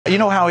You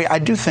know, Howie, I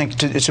do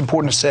think it's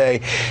important to say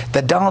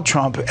that Donald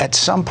Trump, at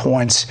some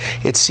points,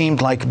 it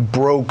seemed like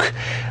broke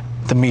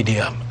the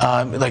media.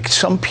 Like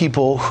some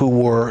people who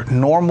were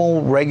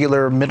normal,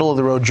 regular,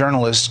 middle-of-the-road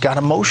journalists got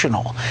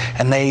emotional,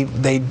 and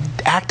they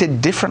acted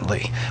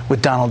differently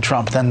with Donald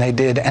Trump than they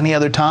did any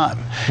other time.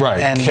 Right,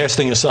 and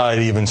casting aside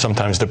even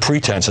sometimes the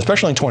pretense,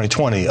 especially in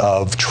 2020,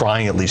 of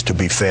trying at least to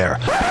be fair.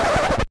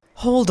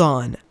 Hold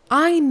on.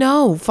 I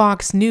know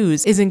Fox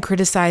News isn't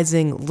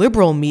criticizing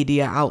liberal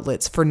media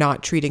outlets for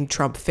not treating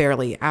Trump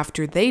fairly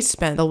after they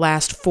spent the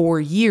last 4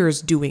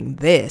 years doing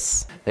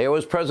this. There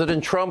was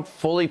President Trump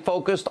fully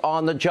focused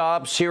on the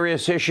job,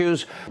 serious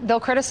issues. They'll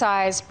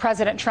criticize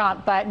President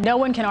Trump, but no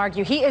one can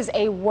argue he is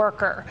a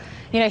worker.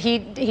 You know,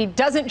 he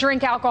doesn't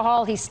drink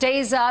alcohol. He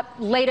stays up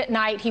late at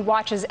night. He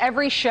watches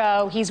every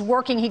show. He's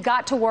working. He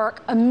got to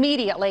work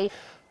immediately.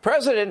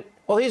 President,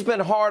 well, he's been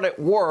hard at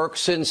work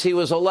since he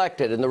was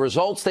elected, and the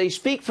results, they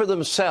speak for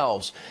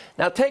themselves.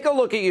 Now, take a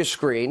look at your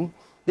screen.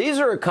 These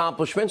are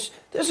accomplishments.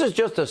 This is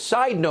just a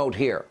side note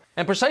here.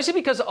 And precisely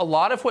because a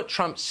lot of what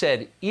Trump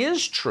said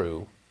is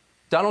true,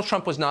 Donald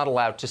Trump was not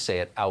allowed to say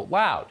it out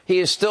loud. He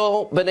has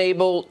still been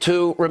able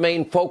to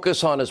remain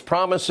focused on his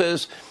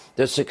promises.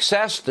 The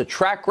success, the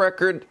track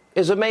record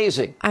is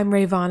amazing. I'm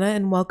Rayy Vana,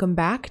 and welcome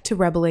back to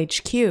Rebel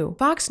HQ.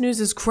 Fox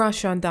News'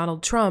 crush on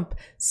Donald Trump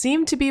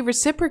seemed to be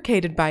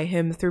reciprocated by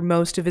him through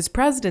most of his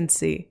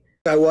presidency.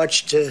 I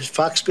watched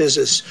Fox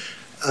Business.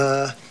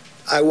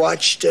 I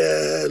watched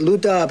Lou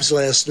Dobbs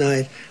last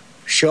night,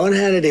 Sean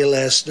Hannity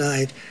last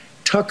night,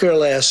 Tucker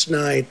last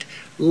night,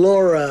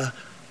 Laura.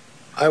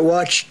 I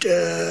watched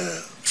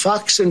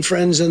Fox and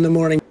Friends in the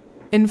morning.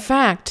 In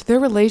fact, their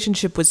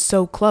relationship was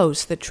so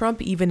close that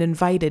Trump even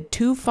invited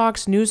 2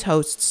 Fox News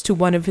hosts to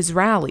one of his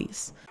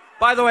rallies.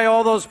 By the way,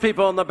 all those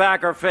people in the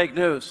back are fake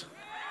news.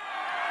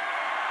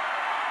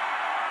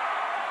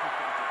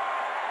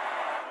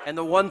 And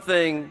the one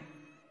thing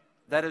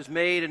that has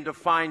made and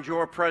defined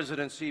your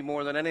presidency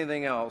more than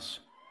anything else,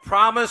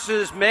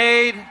 promises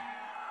made,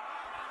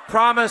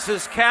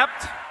 promises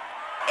kept.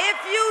 If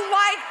you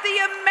like the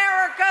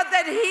America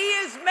that he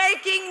is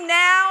making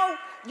now,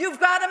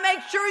 you've got to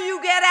make sure you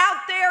get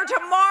out there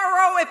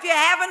tomorrow. If you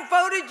haven't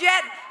voted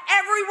yet,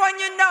 everyone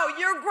you know,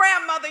 your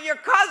grandmother,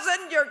 your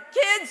cousin, your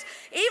kids,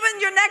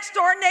 even your next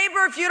door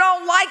neighbor, if you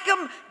don't like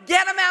them,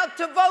 get them out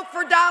to vote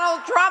for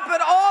Donald Trump and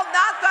all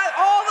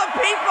the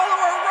people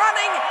who are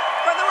running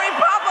for the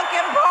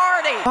Republican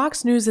Party.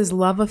 Fox News'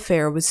 love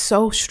affair was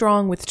so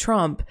strong with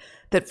Trump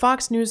that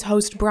Fox News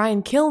host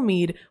Brian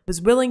Kilmeade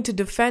was willing to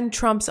defend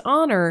Trump's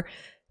honor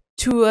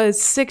to a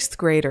 6th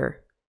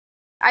grader.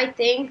 I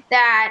think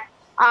that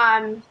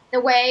the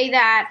way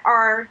that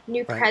our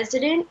new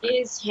president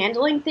is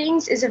handling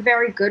things is a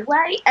very good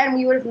way, and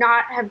we would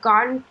not have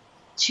gone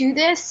to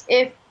this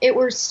if it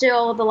were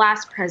still the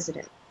last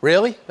president.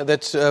 Really?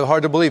 That's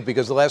hard to believe,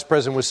 because the last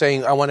president was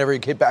saying, I want every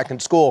kid back in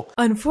school.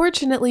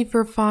 Unfortunately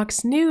for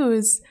Fox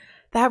News,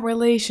 that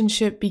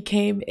relationship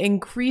became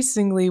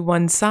increasingly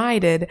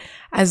one-sided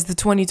as the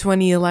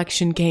 2020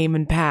 election came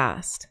and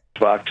passed.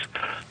 Fox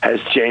has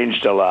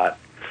changed a lot.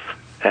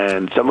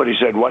 And somebody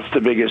said, what's the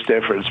biggest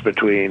difference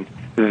between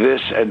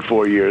this and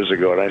 4 years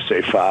ago? And I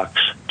say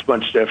Fox. It's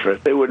much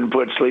different. They wouldn't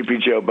put Sleepy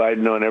Joe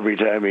Biden on every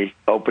time he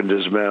opened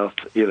his mouth.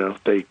 You know,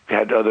 they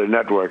had other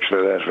networks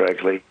for that,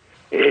 frankly.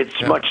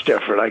 It's much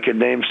different. I could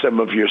name some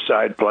of your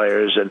side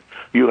players, and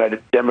you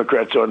had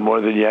Democrats on more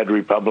than you had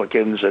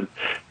Republicans. And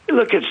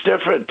look, it's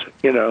different.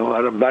 You know,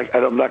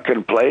 I'm not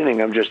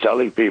complaining. I'm just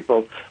telling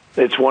people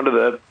it's one of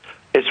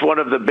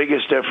the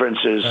biggest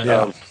differences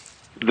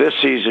this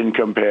season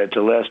compared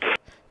to last.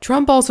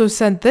 Trump also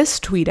sent this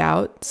tweet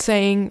out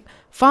saying,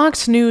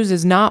 Fox News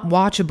is not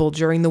watchable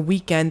during the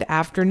weekend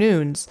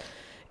afternoons.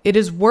 It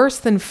is worse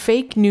than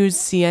fake news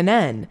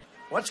CNN.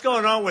 What's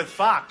going on with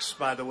Fox,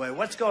 by the way?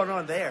 What's going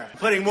on there?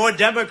 Putting more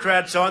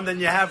Democrats on than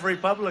you have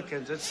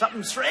Republicans. It's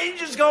something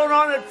strange is going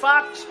on at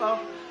Fox,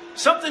 folks.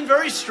 Something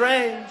very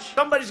strange.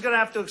 Somebody's going to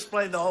have to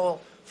explain the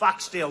whole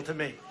Fox deal to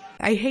me.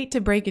 I hate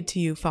to break it to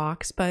you,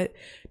 Fox, but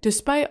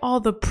despite all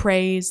the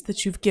praise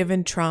that you've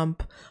given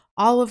Trump,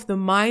 all of the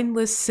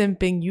mindless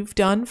simping you've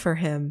done for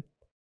him,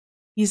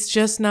 he's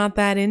just not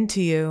that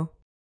into you.